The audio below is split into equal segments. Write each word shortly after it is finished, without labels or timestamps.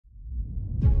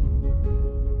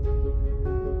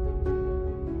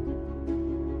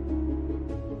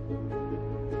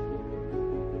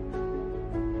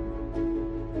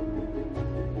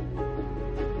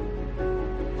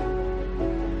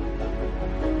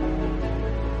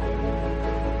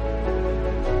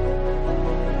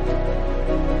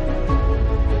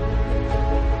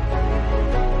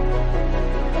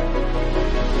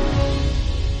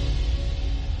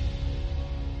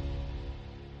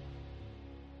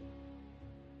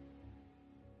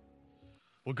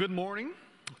Well, good morning.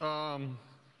 We're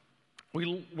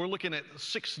looking at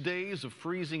 6 days of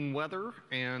freezing weather,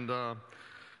 and I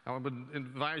would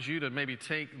advise you to maybe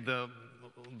take the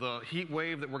heat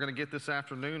wave that we're going to get this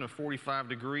afternoon of 45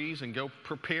 degrees and go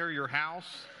prepare your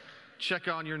house, check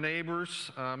on your neighbors,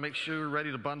 make sure you're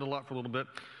ready to bundle up for a little bit.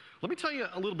 Let me tell you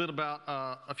a little bit about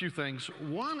a few things.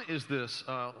 One is this.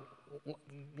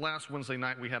 Last Wednesday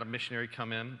night we had a missionary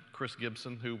come in, Chris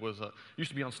Gibson, who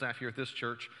used to be on staff here at this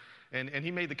church. And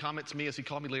he made the comment to me as he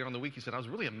called me later on in the week. He said, I was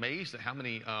really amazed at how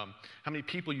many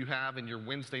people you have in your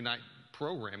Wednesday night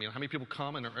program. You know, how many people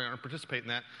come and participate in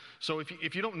that. So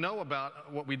if you don't know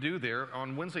about what we do there,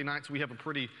 on Wednesday nights we have a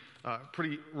pretty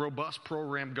robust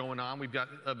program going on. We've got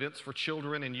events for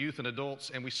children and youth and adults,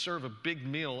 and we serve a big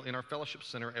meal in our fellowship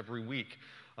center every week.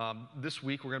 This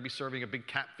week we're going to be serving a big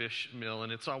catfish meal,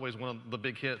 and it's always one of the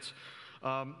big hits.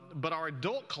 But our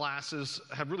adult classes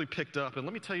have really picked up, and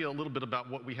let me tell you a little bit about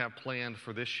what we have planned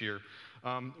for this year.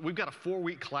 We've got a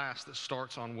 4-week class that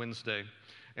starts on Wednesday,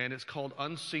 and it's called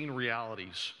Unseen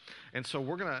Realities. And so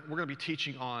we're gonna be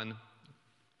teaching on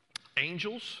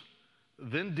angels,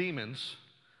 then demons,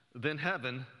 then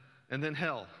heaven, and then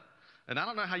hell. And I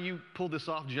don't know how you pulled this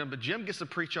off, Jim, but Jim gets to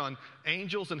preach on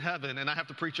angels and heaven, and I have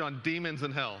to preach on demons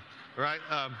and hell, right?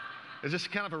 It's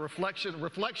just kind of a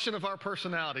reflection of our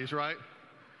personalities, right?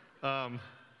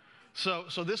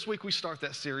 So this week we start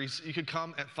that series. You could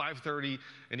come at 5:30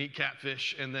 and eat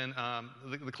catfish, and then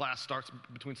the class starts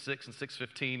between 6 and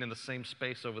 6:15 in the same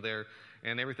space over there,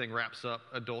 and everything wraps up.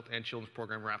 Adult and children's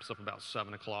program wraps up about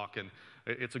 7 o'clock, and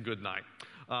it's a good night.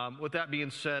 With that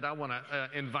being said, I want to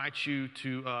invite you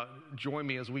to join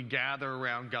me as we gather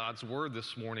around God's Word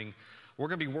this morning. We're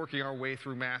going to be working our way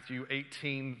through Matthew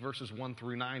 18, verses 1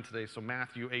 through 9 today, so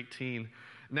Matthew 18.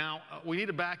 Now, we need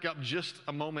to back up just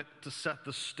a moment to set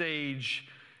the stage,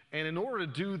 and in order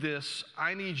to do this,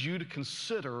 I need you to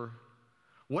consider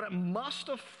what it must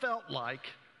have felt like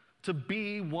to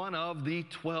be one of the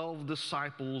 12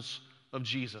 disciples of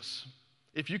Jesus.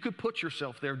 If you could put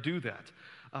yourself there, do that.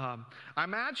 I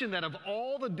imagine that of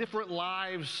all the different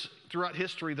lives throughout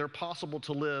history that are possible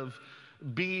to live,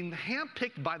 being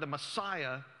handpicked by the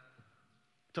Messiah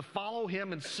to follow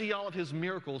him and see all of his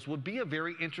miracles would be a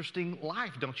very interesting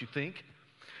life, don't you think?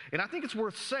 And I think it's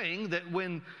worth saying that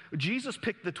when Jesus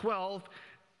picked the 12,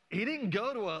 he didn't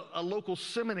go to a local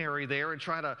seminary there and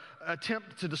try to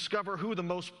attempt to discover who the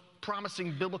most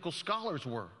promising biblical scholars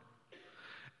were.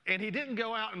 And he didn't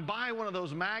go out and buy one of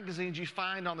those magazines you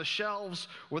find on the shelves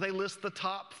where they list the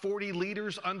top 40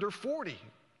 leaders under 40.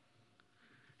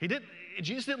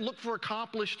 Jesus didn't look for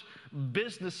accomplished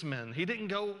businessmen. He didn't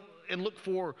go and look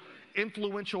for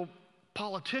influential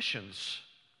politicians.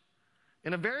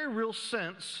 In a very real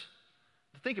sense,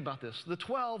 think about this. The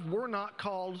 12 were not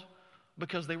called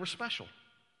because they were special.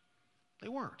 They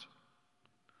weren't.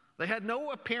 They had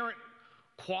no apparent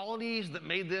qualities that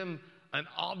made them an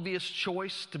obvious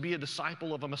choice to be a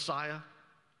disciple of a Messiah.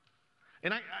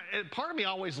 And part of me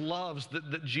always loves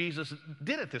that Jesus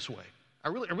did it this way. I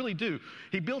really do.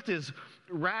 He built his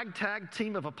ragtag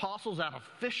team of apostles out of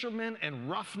fishermen and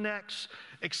roughnecks,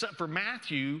 except for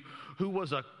Matthew, who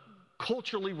was a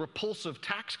culturally repulsive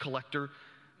tax collector,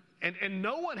 and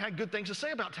no one had good things to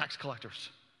say about tax collectors.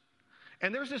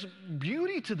 And there's this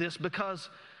beauty to this, because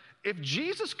if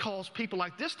Jesus calls people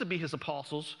like this to be his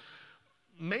apostles,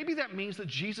 maybe that means that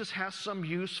Jesus has some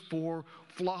use for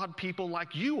flawed people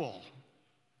like you all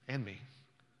and me.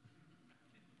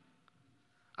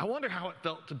 I wonder how it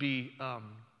felt to be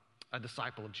a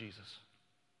disciple of Jesus,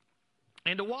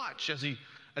 and to watch as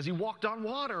he walked on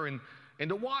water, and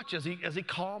to watch as he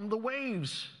calmed the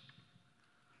waves.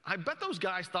 I bet those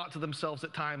guys thought to themselves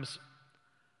at times,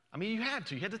 I mean, you had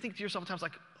to think to yourself at times,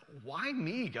 like, why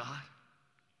me, God?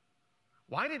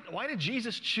 Why did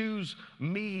Jesus choose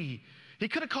me? He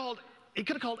could have called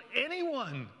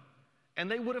anyone,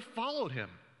 and they would have followed him.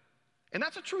 And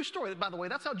that's a true story, by the way.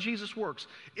 That's how Jesus works.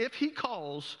 If he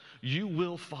calls, you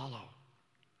will follow.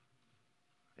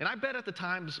 And I bet at the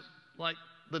times, like,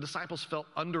 the disciples felt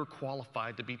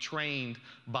underqualified to be trained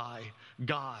by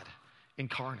God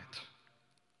incarnate.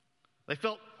 They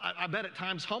felt, I bet at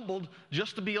times, humbled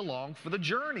just to be along for the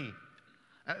journey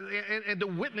and to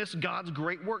witness God's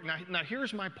great work. Now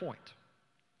here's my point.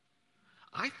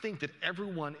 I think that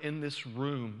everyone in this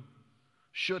room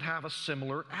should have a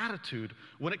similar attitude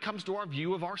when it comes to our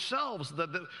view of ourselves,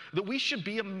 that we should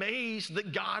be amazed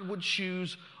that God would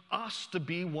choose us to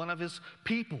be one of his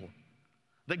people,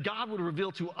 that God would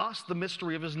reveal to us the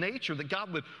mystery of his nature, that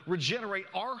God would regenerate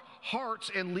our hearts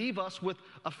and leave us with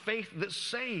a faith that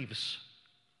saves.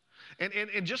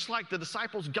 And just like the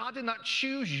disciples, God did not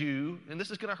choose you, and this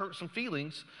is going to hurt some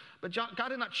feelings, but God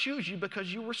did not choose you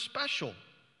because you were special.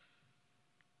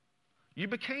 You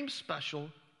became special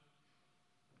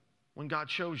when God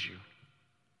chose you.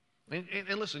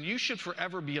 And listen, you should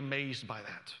forever be amazed by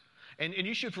that. And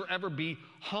you should forever be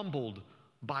humbled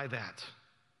by that.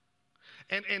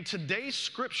 And today's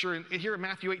scripture here in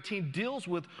Matthew 18 deals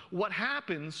with what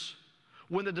happens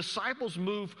when the disciples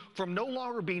move from no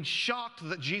longer being shocked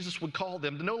that Jesus would call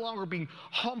them, to no longer being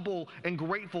humble and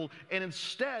grateful, and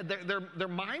instead their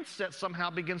mindset somehow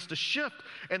begins to shift,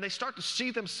 and they start to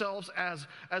see themselves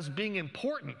as being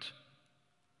important.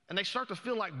 And they start to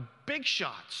feel like big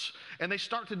shots, and they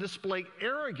start to display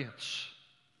arrogance.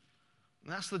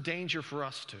 And that's the danger for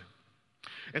us too.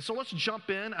 And so let's jump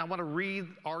in. I want to read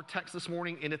our text this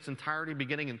morning in its entirety,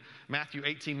 beginning in Matthew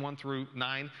 18, 1 through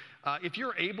 9. If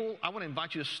you're able, I want to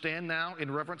invite you to stand now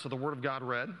in reverence of the Word of God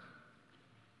read.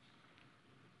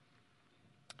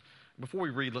 Before we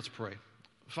read, let's pray.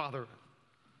 Father,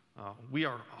 we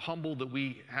are humbled that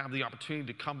we have the opportunity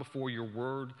to come before your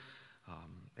Word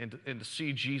and to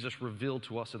see Jesus revealed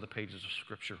to us in the pages of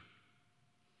Scripture.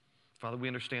 Father, we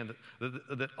understand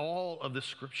that all of this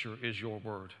Scripture is your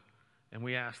Word. And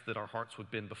we ask that our hearts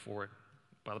would bend before it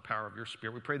by the power of your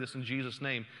Spirit. We pray this in Jesus'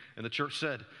 name. And the church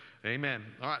said, amen.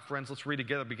 All right, friends, let's read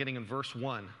together beginning in verse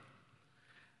 1.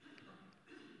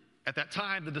 At that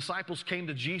time, the disciples came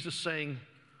to Jesus saying,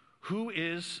 "Who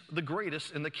is the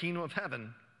greatest in the kingdom of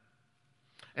heaven?"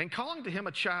 And calling to him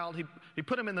a child, he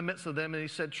put him in the midst of them, and he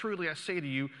said, "Truly I say to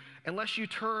you, unless you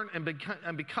turn and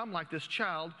become like this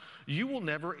child, you will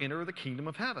never enter the kingdom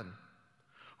of heaven.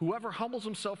 Whoever humbles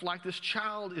himself like this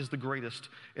child is the greatest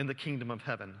in the kingdom of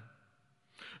heaven.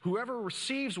 Whoever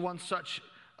receives one such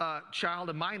child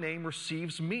in my name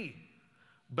receives me.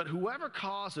 But whoever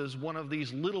causes one of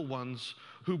these little ones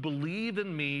who believe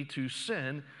in me to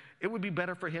sin, it would be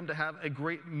better for him to have a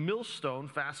great millstone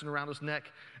fastened around his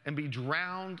neck and be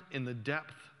drowned in the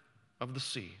depth of the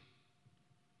sea.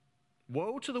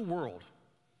 Woe to the world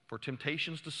for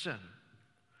temptations to sin,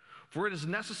 for it is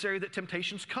necessary that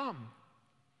temptations come.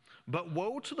 But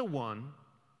woe to the one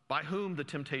by whom the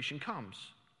temptation comes.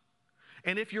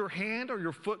 And if your hand or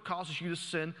your foot causes you to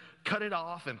sin, cut it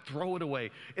off and throw it away.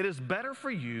 It is better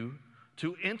for you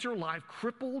to enter life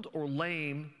crippled or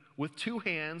lame with 2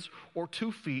 hands or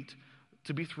 2 feet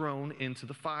to be thrown into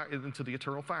the fire, into the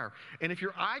eternal fire. And if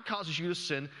your eye causes you to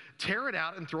sin, tear it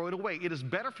out and throw it away. It is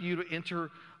better for you to enter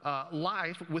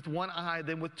life with 1 eye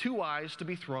than with 2 eyes to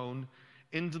be thrown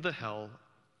into the hell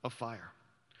of fire.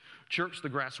 Church, the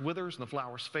grass withers and the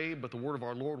flowers fade, but the word of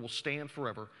our Lord will stand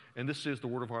forever. And this is the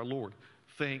word of our Lord.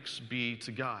 Thanks be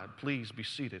to God. Please be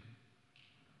seated.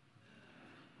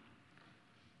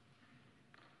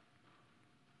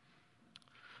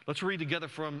 Let's read together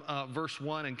from verse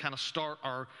 1 and kind of start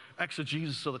our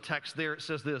exegesis of the text there. It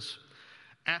says this: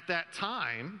 At that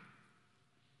time,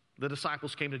 the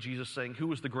disciples came to Jesus saying,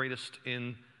 "Who is the greatest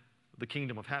in the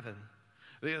kingdom of heaven?"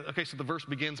 Okay, so the verse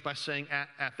begins by saying,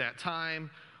 at that time.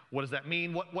 What does that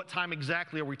mean? What time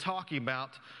exactly are we talking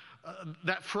about?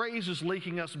 That phrase is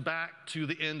linking us back to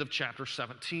the end of chapter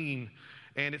 17,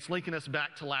 and it's linking us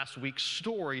back to last week's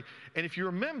story. And if you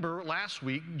remember, last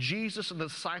week, Jesus and the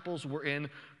disciples were in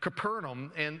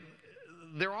Capernaum, and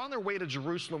they're on their way to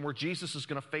Jerusalem where Jesus is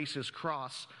going to face his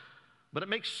cross. But it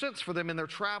makes sense for them in their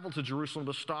travel to Jerusalem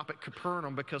to stop at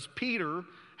Capernaum because Peter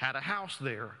had a house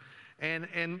there.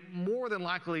 And more than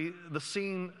likely, the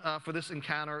scene for this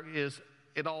encounter is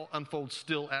it all unfolds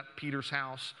still at Peter's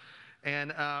house.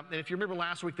 And if you remember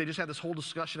last week, they just had this whole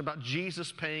discussion about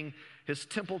Jesus paying his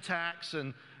temple tax,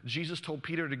 and Jesus told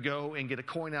Peter to go and get a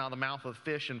coin out of the mouth of a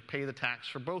fish and pay the tax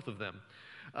for both of them.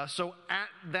 So at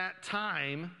that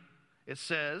time, it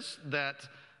says that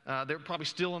they're probably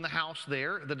still in the house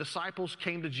there. The disciples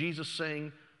came to Jesus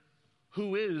saying,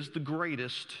 "Who is the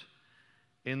greatest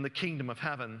in the kingdom of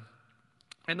heaven?"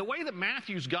 And the way that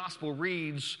Matthew's gospel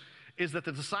reads is that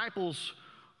the disciples,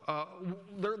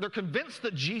 they're convinced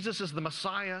that Jesus is the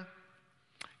Messiah,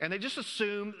 and they just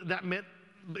assume that meant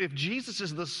if Jesus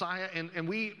is the Messiah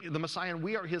and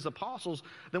we are his apostles,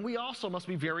 then we also must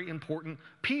be very important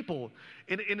people.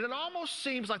 And it almost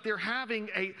seems like they're having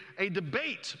a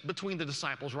debate between the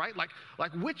disciples, right? Like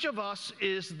which of us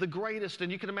is the greatest?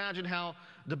 And you can imagine how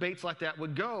debates like that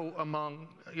would go among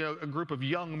a group of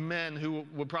young men who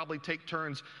would probably take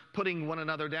turns putting one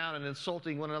another down and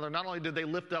insulting one another. Not only did they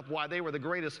lift up why they were the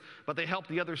greatest, but they helped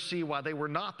the others see why they were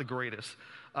not the greatest.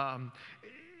 I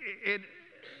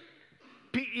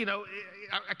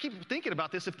keep thinking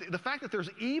about this. If the fact that there's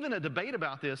even a debate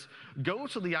about this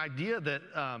goes to the idea that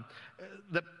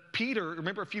Peter,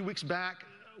 remember a few weeks back,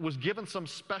 was given some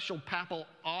special papal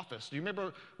office. Do you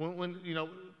remember when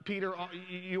Peter,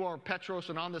 you are Petros,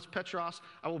 and on this Petros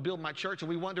I will build my church? And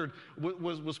we wondered,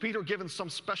 was Peter given some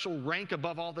special rank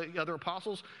above all the other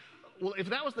apostles? Well, if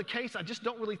that was the case, I just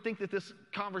don't really think that this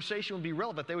conversation would be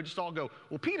relevant. They would just all go,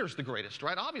 well, Peter's the greatest,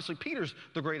 right? Obviously, Peter's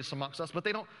the greatest amongst us, but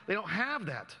they don't have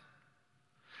that.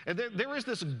 And there is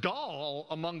this gall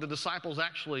among the disciples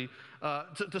actually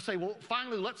to say, well,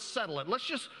 finally, let's settle it. Let's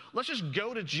just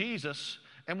go to Jesus,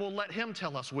 and we'll let him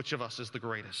tell us which of us is the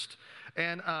greatest.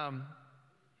 And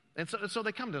so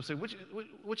they come to him and say,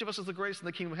 which of us is the greatest in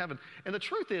the kingdom of heaven? And the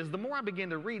truth is, the more I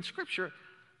begin to read Scripture,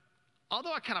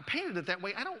 although I kind of painted it that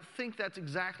way, I don't think that's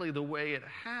exactly the way it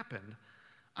happened.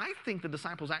 I think the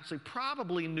disciples actually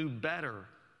probably knew better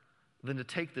than to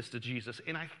take this to Jesus.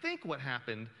 And I think what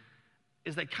happened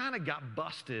is they kind of got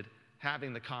busted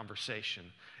having the conversation.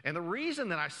 And the reason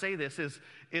that I say this is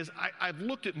I've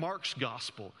looked at Mark's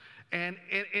gospel, and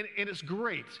it's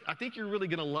great. I think you're really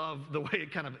going to love the way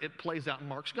it plays out in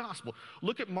Mark's gospel.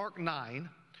 Look at Mark 9,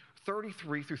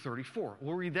 33 through 34.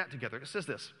 We'll read that together. It says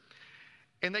this: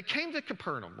 "And they came to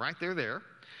Capernaum," right? They're there.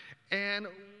 "And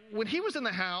when he was in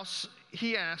the house,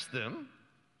 he asked them,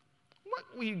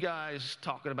 'What were you guys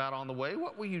talking about on the way?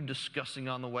 What were you discussing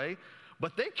on the way?'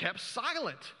 But they kept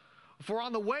silent, for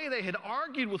on the way they had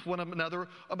argued with one another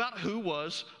about who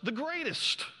was the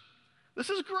greatest."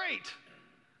 This is great.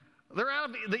 They're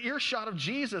out of the earshot of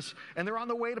Jesus, and they're on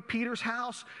the way to Peter's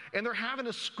house, and they're having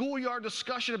a schoolyard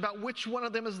discussion about which one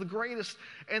of them is the greatest.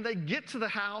 And they get to the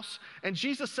house, and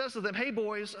Jesus says to them, "Hey,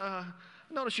 boys,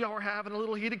 notice y'all were having a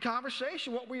little heated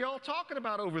conversation. What were y'all talking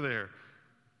about over there?"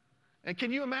 And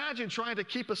can you imagine trying to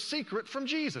keep a secret from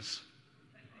Jesus?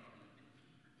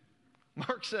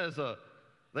 Mark says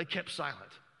they kept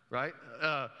silent, right?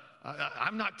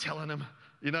 I'm not telling him,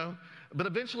 But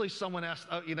eventually someone asked,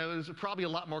 it was probably a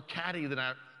lot more catty than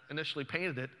I initially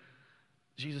painted it.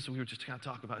 Jesus, we were just kind of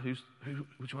talking about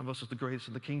which one of us is the greatest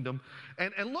in the kingdom.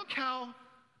 And look how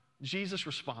Jesus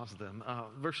responds to them,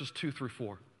 verses 2 through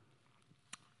 4.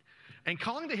 "And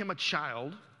calling to him a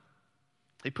child,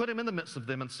 he put him in the midst of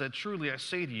them and said, 'Truly I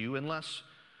say to you, unless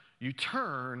you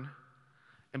turn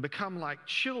and become like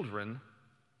children,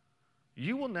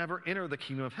 you will never enter the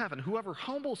kingdom of heaven. Whoever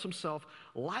humbles himself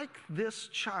like this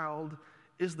child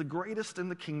is the greatest in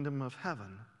the kingdom of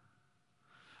heaven.'"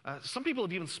 Some people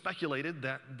have even speculated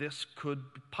that this could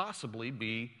possibly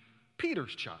be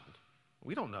Peter's child.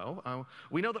 We don't know.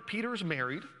 We know that Peter's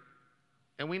married,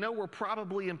 and we know we're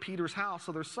probably in Peter's house,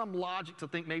 so there's some logic to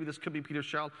think maybe this could be Peter's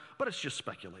child, but it's just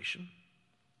speculation.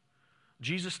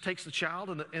 Jesus takes the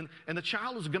child, and the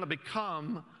child is going to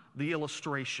become the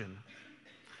illustration.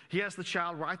 He has the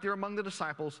child right there among the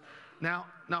disciples. Now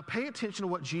pay attention to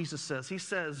what Jesus says. He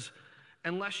says,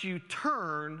 "Unless you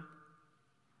turn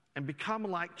and become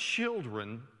like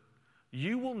children,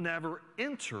 you will never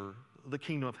enter the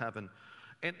kingdom of heaven."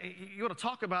 And you want to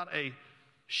talk about a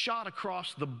shot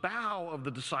across the bow of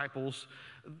the disciples.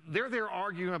 They're there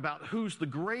arguing about who's the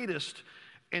greatest.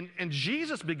 And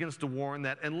Jesus begins to warn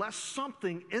that unless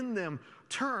something in them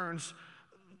turns,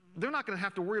 they're not going to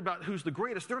have to worry about who's the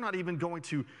greatest. They're not even going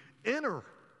to enter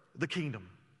the kingdom.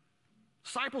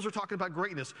 Disciples are talking about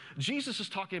greatness. Jesus is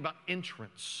talking about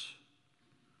entrance.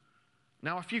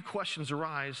 Now, a few questions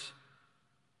arise.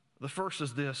 The first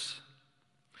is this: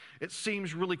 it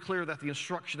seems really clear that the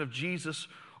instruction of Jesus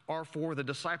are for the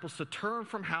disciples to turn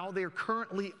from how they're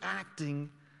currently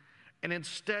acting and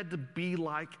instead to be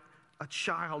like a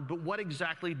child. But what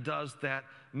exactly does that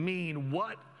mean?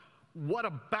 What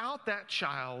about that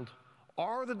child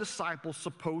are the disciples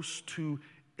supposed to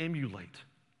emulate?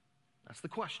 That's the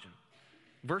question.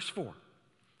 Verse 4,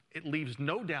 it leaves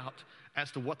no doubt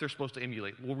as to what they're supposed to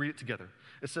emulate. We'll read it together.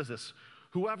 It says this: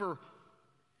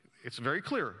 it's very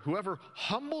clear, "Whoever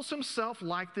humbles himself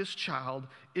like this child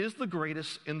is the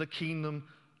greatest in the kingdom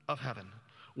of heaven."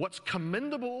 What's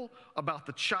commendable about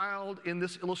the child in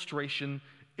this illustration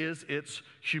is its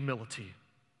humility.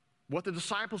 What the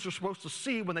disciples are supposed to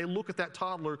see when they look at that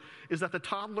toddler is that the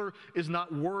toddler is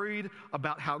not worried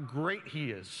about how great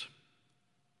he is.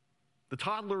 The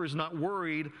toddler is not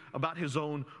worried about his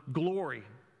own glory.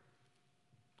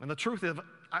 And the truth is,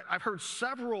 I've heard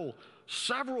several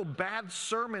bad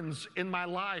sermons in my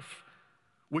life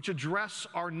which address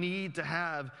our need to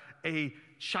have a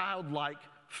childlike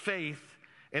faith.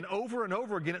 And over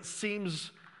again, it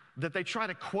seems that they try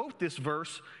to quote this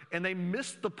verse and they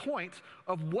miss the point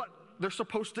of what they're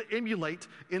supposed to emulate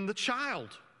in the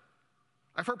child.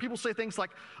 I've heard people say things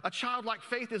like, a childlike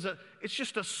faith it's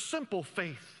just a simple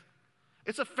faith.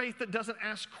 It's a faith that doesn't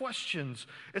ask questions.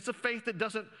 It's a faith that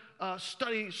doesn't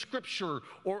study Scripture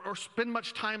or spend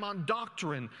much time on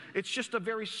doctrine. It's just a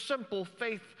very simple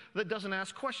faith that doesn't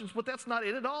ask questions. But that's not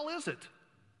it at all, is it?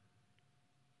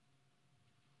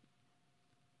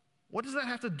 What does that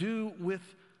have to do with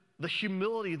the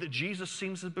humility that Jesus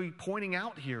seems to be pointing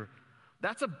out here?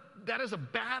 That is a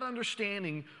bad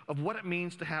understanding of what it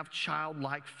means to have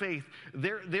childlike faith.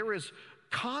 There is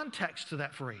context to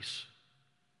that phrase.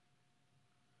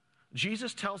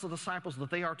 Jesus tells the disciples that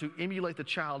they are to emulate the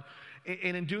child,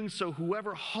 and in doing so,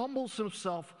 whoever humbles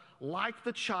himself like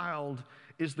the child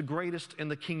is the greatest in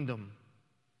the kingdom.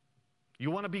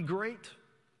 You want to be great?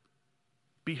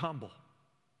 Be humble.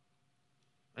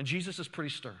 And Jesus is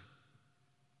pretty stern.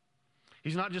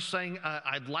 He's not just saying,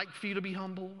 I'd like for you to be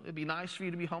humble. It'd be nice for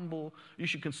you to be humble. You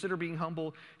should consider being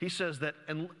humble. He says that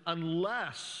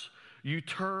unless you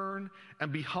turn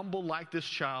and be humble like this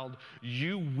child,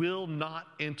 you will not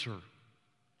enter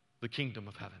the kingdom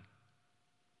of heaven.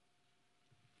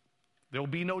 There will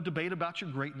be no debate about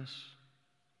your greatness.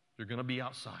 You're going to be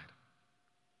outside.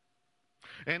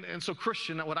 And so,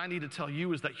 Christian, what I need to tell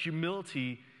you is that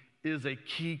humility is a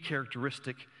key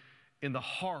characteristic in the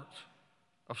heart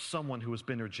of someone who has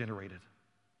been regenerated.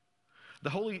 The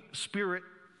Holy Spirit,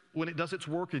 when it does its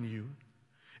work in you,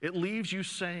 it leaves you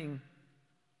saying,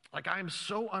 like, I am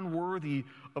so unworthy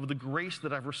of the grace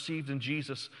that I've received in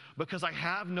Jesus because I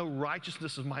have no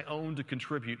righteousness of my own to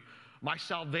contribute. My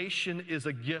salvation is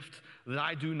a gift that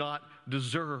I do not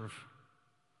deserve.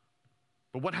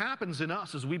 But what happens in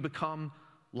us is we become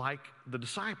like the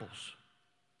disciples.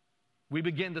 We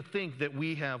begin to think that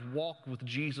we have walked with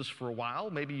Jesus for a while.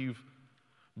 Maybe you've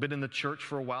been in the church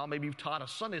for a while. Maybe you've taught a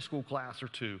Sunday school class or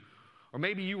two. Or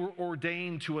maybe you were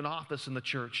ordained to an office in the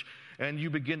church and you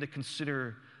begin to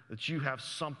consider that you have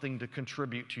something to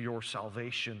contribute to your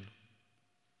salvation.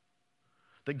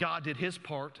 That God did his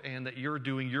part and that you're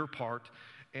doing your part.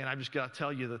 And I've just got to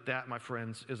tell you that, my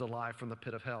friends, is a lie from the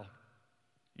pit of hell.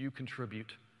 You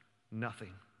contribute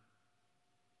nothing.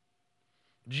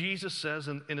 Jesus says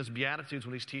in his Beatitudes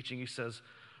when he's teaching, he says,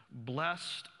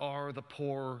 blessed are the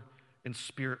poor in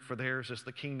spirit, for theirs is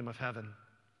the kingdom of heaven.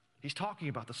 He's talking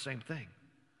about the same thing.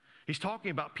 He's talking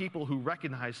about people who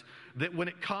recognize that when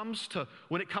it comes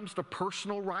to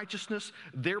personal righteousness,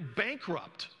 they're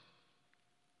bankrupt.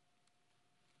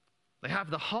 They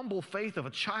have the humble faith of a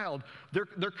child.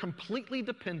 They're completely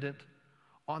dependent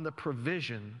on the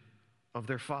provision of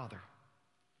their Father.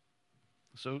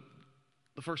 So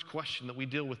the first question that we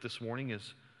deal with this morning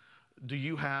is, do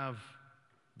you have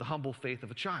the humble faith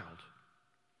of a child?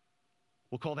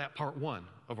 We'll call that part one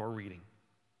of our reading.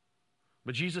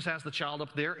 But Jesus has the child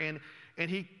up there, and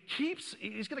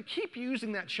he's going to keep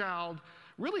using that child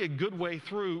really a good way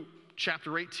through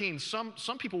chapter 18. Some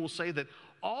people will say that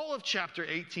all of chapter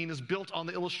 18 is built on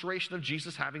the illustration of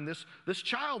Jesus having this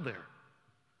child there.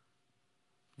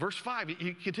 Verse 5,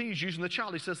 he continues using the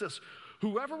child. He says this,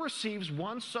 whoever receives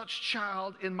one such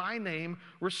child in my name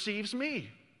receives me.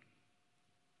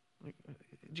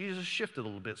 Jesus shifted a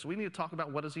little bit, so we need to talk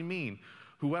about what does he mean.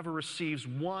 Whoever receives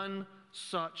one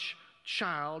such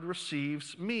child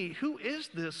receives me. Who is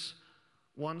this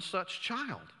one such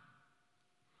child?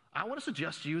 I want to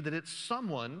suggest to you that it's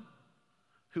someone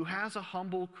who has a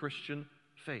humble Christian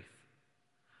faith.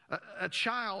 A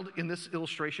child in this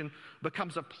illustration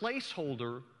becomes a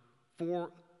placeholder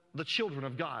for the children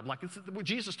of God. Like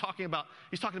Jesus is talking about,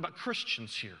 he's talking about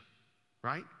Christians here,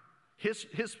 right? His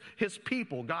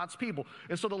people, God's people.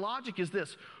 And so the logic is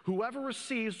this: whoever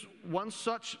receives one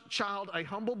such child, a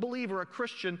humble believer, a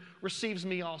Christian, receives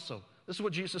me also. This is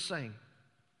what Jesus is saying.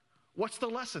 What's the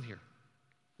lesson here?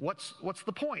 What's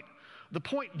the point? The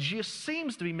point Jesus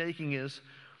seems to be making is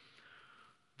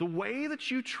the way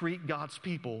that you treat God's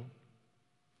people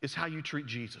is how you treat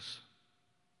Jesus.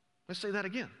 Let's say that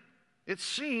again. It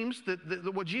seems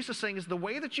that what Jesus is saying is the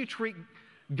way that you treat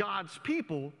God's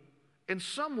people in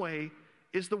some way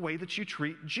is the way that you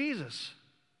treat Jesus.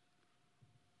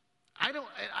 I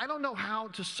don't know how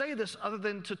to say this other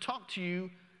than to talk to you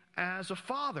as a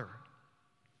father.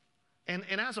 And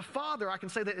as a father, I can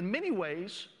say that in many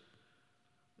ways,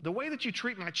 the way that you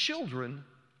treat my children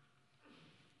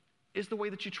is the way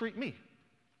that you treat me.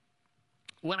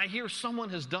 When I hear someone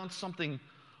has done something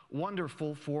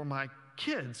wonderful for my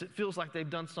kids, it feels like they've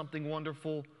done something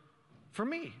wonderful for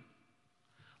me.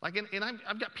 Like, and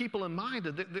I've got people in mind.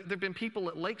 There have been people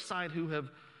at Lakeside who have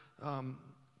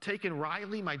taken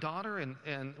Riley, my daughter,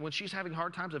 and when she's having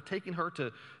hard times, have taken her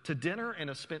to dinner and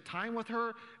have spent time with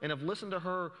her and have listened to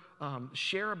her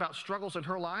share about struggles in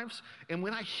her lives. And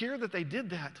when I hear that they did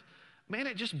that, man,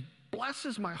 it just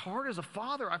blesses my heart as a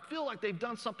father. I feel like they've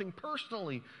done something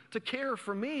personally to care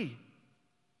for me.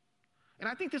 And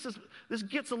I think this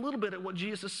gets a little bit at what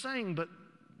Jesus is saying, but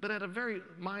at a very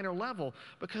minor level,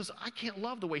 because I can't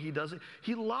love the way he does it.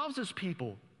 He loves his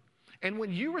people. And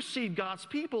when you receive God's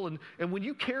people and when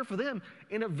you care for them,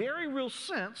 in a very real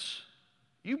sense,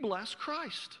 you bless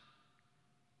Christ.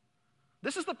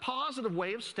 This is the positive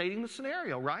way of stating the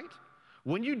scenario, right?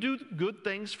 When you do good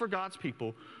things for God's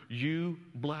people, you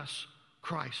bless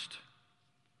Christ.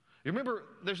 You remember,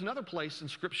 there's another place in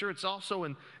Scripture, it's also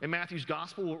in Matthew's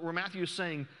Gospel, where Matthew is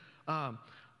saying,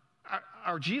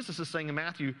 our Jesus is saying in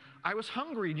Matthew, I was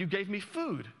hungry and you gave me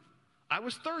food. I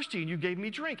was thirsty and you gave me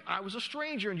drink. I was a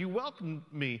stranger and you welcomed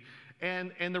me.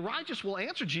 And the righteous will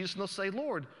answer Jesus and they'll say,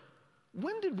 Lord,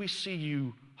 when did we see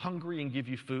you hungry and give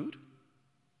you food?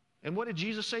 And what did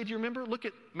Jesus say? Do you remember? Look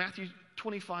at Matthew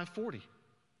 25:40.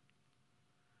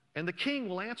 And the king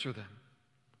will answer them.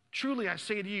 Truly I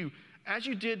say to you, as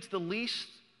you did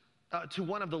to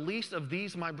one of the least of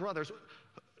these my brothers.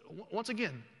 Once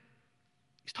again,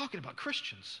 he's talking about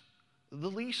Christians. The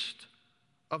least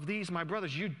of these my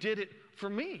brothers, you did it for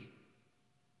me.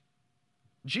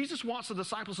 Jesus wants the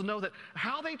disciples to know that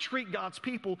how they treat God's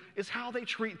people is how they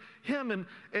treat him.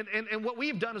 And what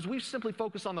we've done is we've simply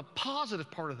focused on the positive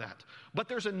part of that. But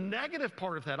there's a negative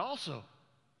part of that also.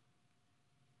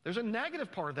 There's a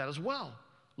negative part of that as well.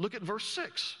 Look at verse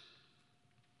 6.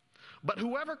 But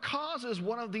whoever causes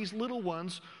one of these little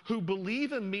ones who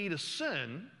believe in me to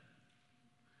sin,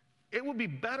 it would be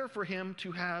better for him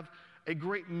to have a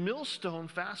great millstone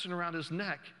fastened around his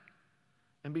neck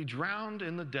and be drowned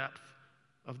in the depth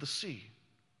of the sea.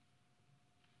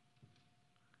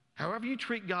 However you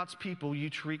treat God's people, you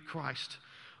treat Christ.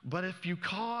 But if you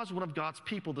cause one of God's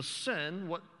people to sin,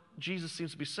 what Jesus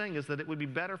seems to be saying is that it would be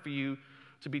better for you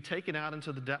to be taken out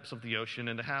into the depths of the ocean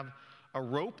and to have a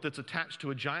rope that's attached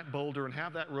to a giant boulder and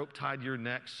have that rope tied to your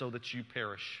neck so that you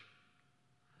perish.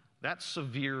 That's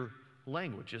severe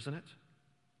language, isn't it?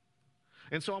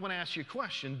 And so I want to ask you a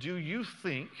question. Do you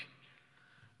think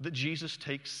that Jesus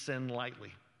takes sin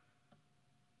lightly?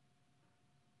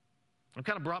 I'm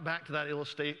kind of brought back to that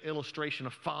illustration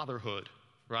of fatherhood,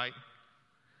 right?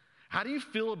 How do you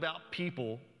feel about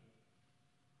people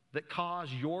that cause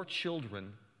your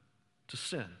children to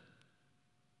sin?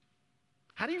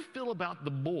 How do you feel about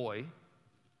the boy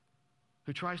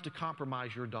who tries to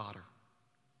compromise your daughter?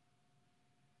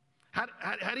 How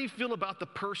do you feel about the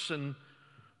person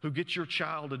who gets your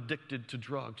child addicted to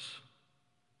drugs?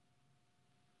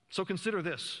 So consider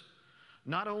this.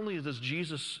 Not only does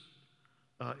Jesus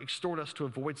extort us to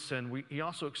avoid sin, he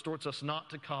also extorts us not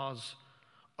to cause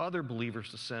other believers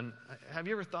to sin. Have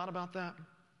you ever thought about that?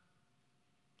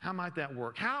 How might that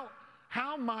work?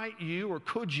 How might you or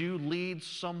could you lead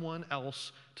someone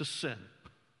else to sin?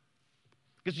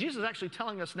 Because Jesus is actually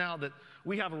telling us now that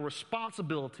we have a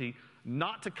responsibility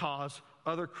not to cause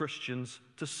other Christians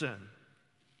to sin.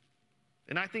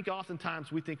 And I think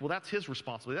oftentimes we think, well, that's his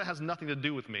responsibility. That has nothing to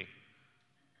do with me.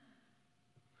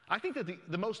 I think that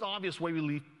the most obvious way we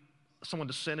lead someone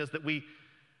to sin is that we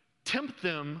tempt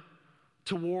them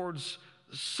towards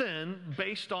sin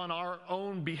based on our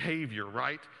own behavior,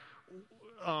 right?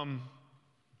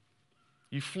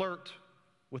 You flirt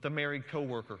with a married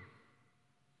coworker.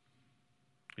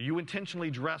 You intentionally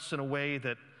dress in a way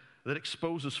that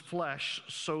exposes flesh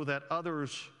so that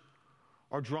others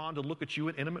are drawn to look at you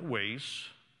in intimate ways.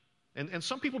 And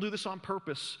some people do this on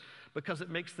purpose because it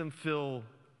makes them feel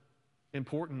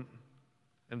important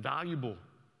and valuable.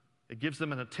 It gives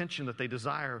them an attention that they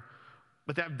desire.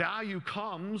 But that value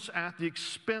comes at the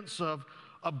expense of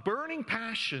a burning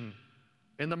passion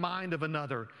in the mind of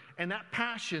another. And that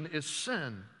passion is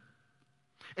sin.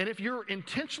 And if you're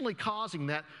intentionally causing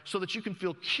that so that you can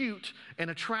feel cute and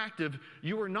attractive,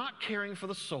 you are not caring for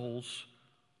the souls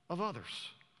of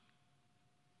others.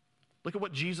 Look at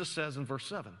what Jesus says in verse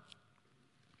 7.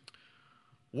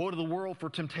 Woe to the world for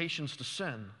temptations to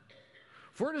sin.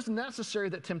 For it is necessary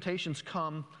that temptations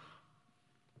come.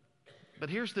 But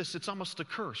here's this, it's almost a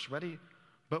curse. Ready?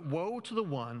 But woe to the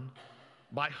one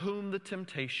by whom the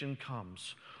temptation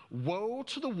comes. Woe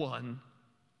to the one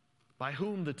by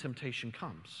whom the temptation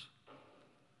comes.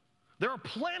 There are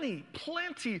plenty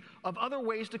of other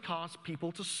ways to cause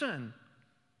people to sin.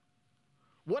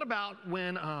 What about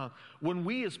when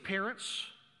we as parents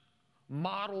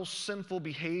model sinful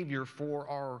behavior for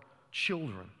our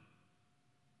children?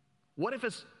 What if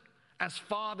as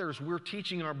fathers we're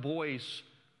teaching our boys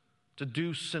to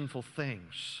do sinful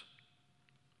things?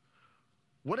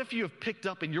 What if you have picked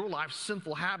up in your life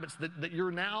sinful habits that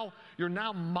you're now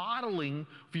modeling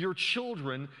for your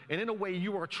children, and in a way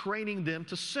you are training them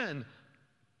to sin?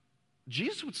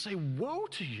 Jesus would say, woe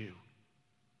to you.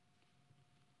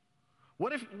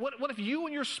 What if you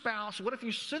and your spouse, what if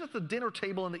you sit at the dinner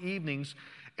table in the evenings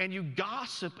and you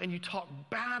gossip and you talk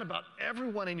bad about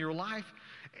everyone in your life,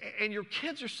 and your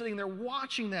kids are sitting there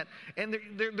watching that, and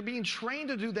they're being trained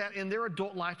to do that in their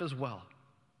adult life as well?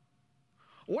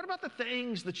 What about the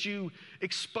things that you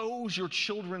expose your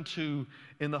children to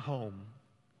in the home?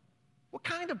 What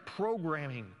kind of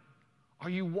programming are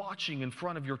you watching in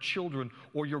front of your children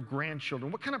or your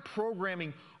grandchildren? What kind of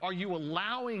programming are you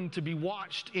allowing to be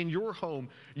watched in your home?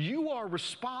 You are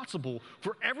responsible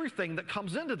for everything that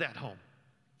comes into that home.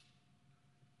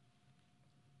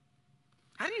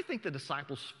 How do you think the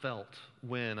disciples felt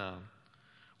when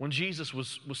Jesus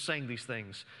was saying these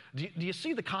things? Do you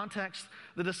see the context?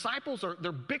 The disciples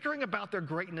they're bickering about their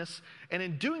greatness, and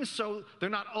in doing so, they're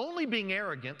not only being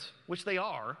arrogant, which they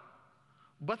are,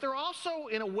 but they're also,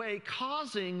 in a way,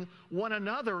 causing one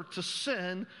another to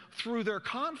sin through their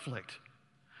conflict.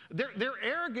 Their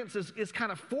arrogance is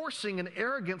kind of forcing an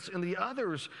arrogance in the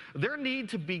others. Their need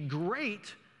to be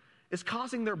great is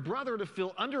causing their brother to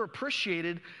feel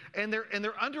underappreciated, and their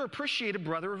underappreciated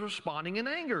brother is responding in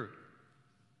anger.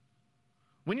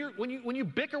 When you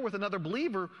bicker with another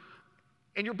believer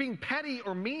and you're being petty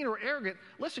or mean or arrogant,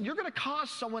 listen, you're going to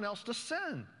cause someone else to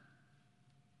sin.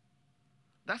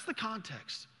 That's the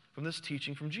context from this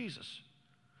teaching from Jesus.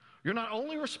 You're not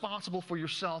only responsible for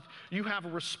yourself, you have a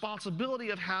responsibility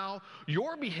of how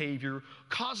your behavior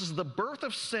causes the birth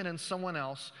of sin in someone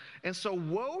else, and so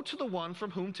woe to the one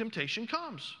from whom temptation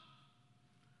comes.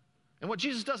 And what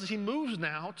Jesus does is he moves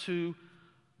now to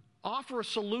offer a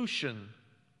solution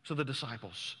to the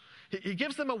disciples. He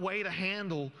gives them a way to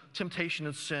handle temptation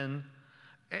and sin.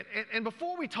 And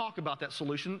before we talk about that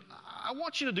solution, I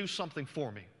want you to do something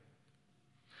for me.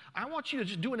 I want you to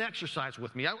just do an exercise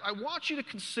with me. I want you to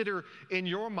consider in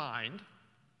your mind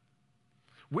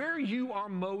where you are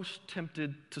most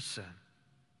tempted to sin.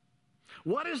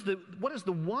 What is the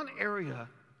one area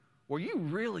where you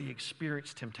really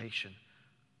experience temptation?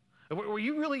 Where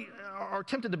you really are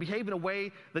tempted to behave in a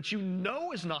way that you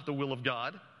know is not the will of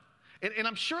God? And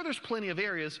I'm sure there's plenty of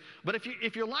areas, but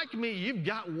if you're like me, you've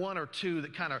got one or two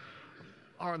that kind of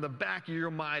are in the back of your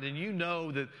mind, and you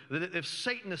know that if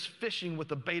Satan is fishing with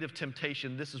the bait of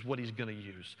temptation, this is what he's going to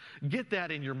use. Get that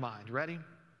in your mind. Ready?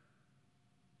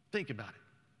 Think about it.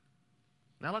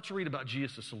 Now let's read about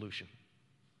Jesus' solution.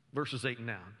 Verses 8 and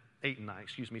 9,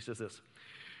 says this.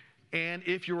 And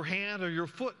if your hand or your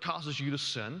foot causes you to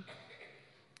sin,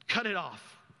 cut it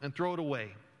off and throw it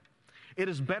away. It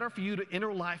is better for you to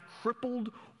enter life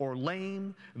crippled or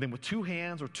lame than with 2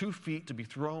 hands or 2 feet to be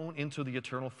thrown into the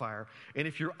eternal fire. And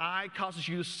if your eye causes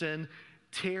you to sin,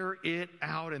 tear it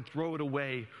out and throw it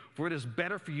away. For it is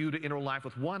better for you to enter life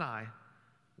with 1 eye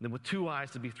than with 2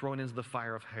 eyes to be thrown into the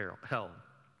fire of hell.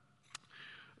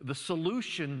 The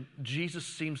solution Jesus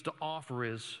seems to offer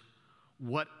is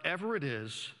whatever it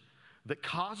is that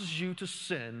causes you to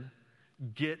sin,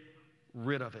 get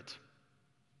rid of it.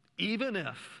 Even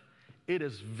if it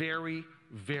is very,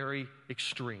 very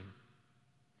extreme.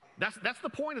 That's the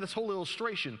point of this whole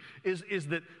illustration, is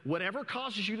that whatever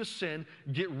causes you to sin,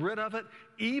 get rid of it,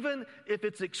 even if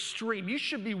it's extreme. You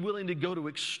should be willing to go to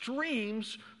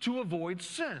extremes to avoid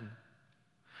sin.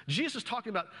 Jesus is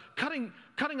talking about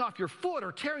cutting off your foot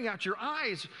or tearing out your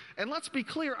eyes, and let's be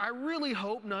clear, I really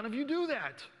hope none of you do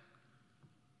that.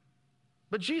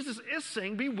 But Jesus is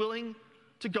saying be willing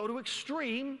to go to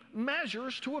extreme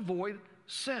measures to avoid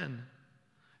sin.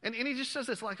 And he just says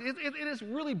this, like, it is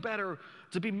really better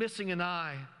to be missing an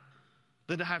eye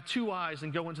than to have 2 eyes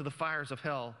and go into the fires of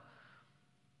hell.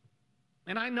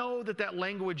 And I know that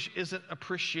language isn't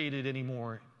appreciated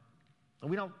anymore.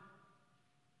 We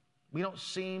don't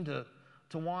seem to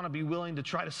want to be willing to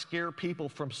try to scare people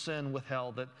from sin with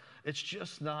hell, that it's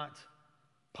just not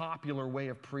popular way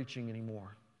of preaching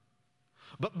anymore.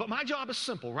 But my job is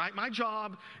simple, right? My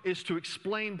job is to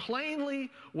explain plainly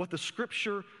what the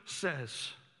Scripture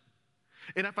says.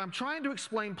 And if I'm trying to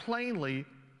explain plainly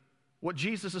what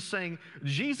Jesus is saying,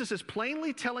 Jesus is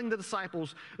plainly telling the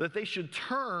disciples that they should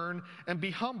turn and be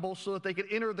humble so that they could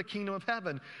enter the kingdom of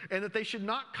heaven, and that they should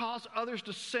not cause others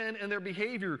to sin in their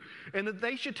behavior, and that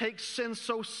they should take sin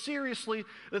so seriously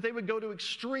that they would go to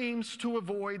extremes to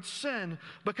avoid sin,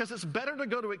 because it's better to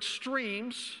go to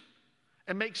extremes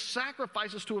and make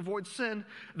sacrifices to avoid sin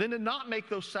than to not make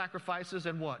those sacrifices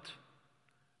and what?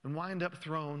 And wind up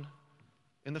thrown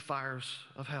in the fires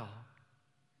of hell.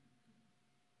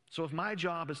 So if my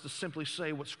job is to simply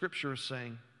say what Scripture is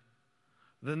saying,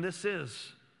 then this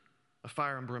is a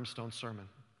fire and brimstone sermon.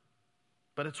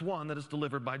 But it's one that is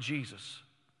delivered by Jesus.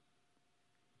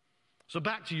 So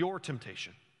back to your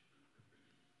temptation.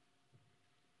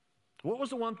 What was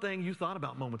the one thing you thought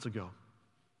about moments ago?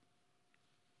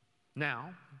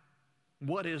 Now,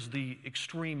 what is the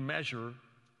extreme measure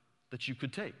that you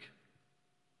could take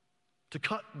to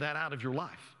cut that out of your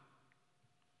life?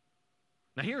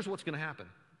 Now, here's what's going to happen.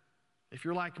 If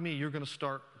you're like me, you're going to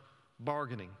start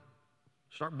bargaining.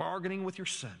 Start bargaining with your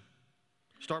sin.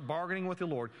 Start bargaining with the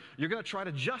Lord. You're going to try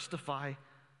to justify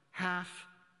half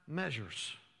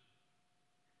measures.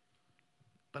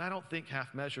 But I don't think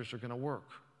half measures are going to work.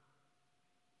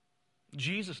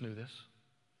 Jesus knew this.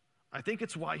 I think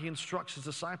it's why he instructs his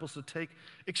disciples to take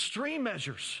extreme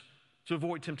measures to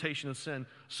avoid temptation and sin.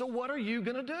 So what are you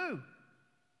going to do?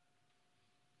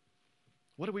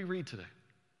 What do we read today?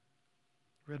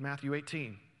 We read Matthew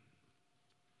 18.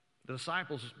 The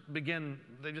disciples they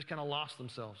just kind of lost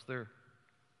themselves. They're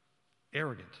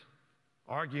arrogant,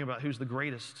 arguing about who's the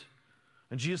greatest.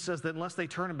 And Jesus says that unless they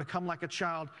turn and become like a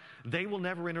child, they will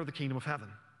never enter the kingdom of heaven.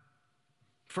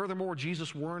 Furthermore,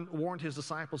 Jesus warned his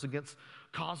disciples against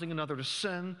causing another to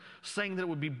sin, saying that it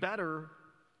would be better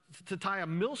to tie a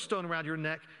millstone around your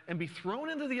neck and be thrown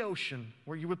into the ocean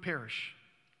where you would perish.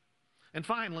 And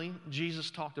finally,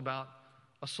 Jesus talked about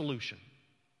a solution.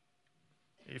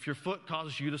 If your foot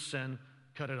causes you to sin,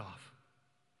 cut it off.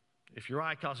 If your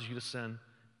eye causes you to sin,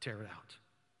 tear it out.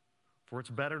 For it's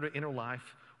better to enter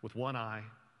life with one eye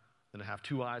than to have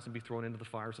two eyes and be thrown into the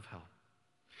fires of hell.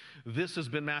 This has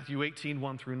been Matthew 18,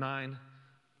 1 through 9.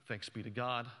 Thanks be to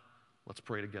God. Let's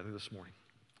pray together this morning.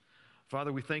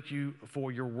 Father, we thank you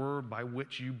for your word by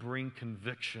which you bring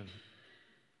conviction.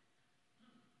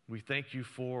 We thank you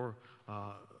for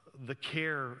the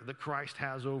care that Christ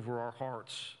has over our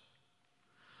hearts.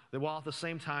 That while at the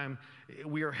same time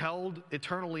we are held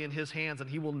eternally in his hands and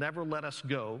he will never let us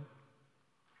go,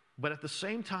 but at the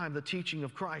same time the teaching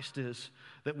of Christ is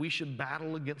that we should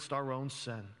battle against our own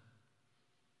sin.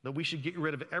 That we should get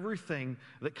rid of everything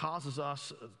that causes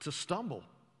us to stumble.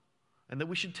 And that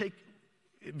we should take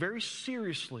it very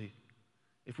seriously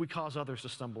if we cause others to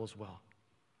stumble as well.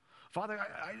 Father,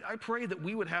 I pray that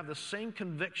we would have the same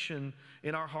conviction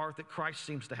in our heart that Christ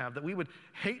seems to have, that we would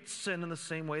hate sin in the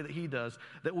same way that he does,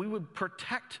 that we would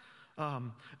protect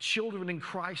children in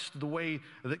Christ the way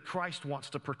that Christ wants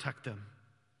to protect them.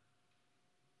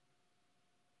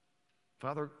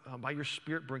 Father, by your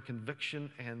Spirit, bring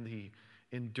conviction and the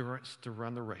endurance to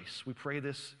run the race. We pray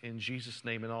this in Jesus'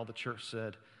 name, and all the church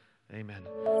said, amen.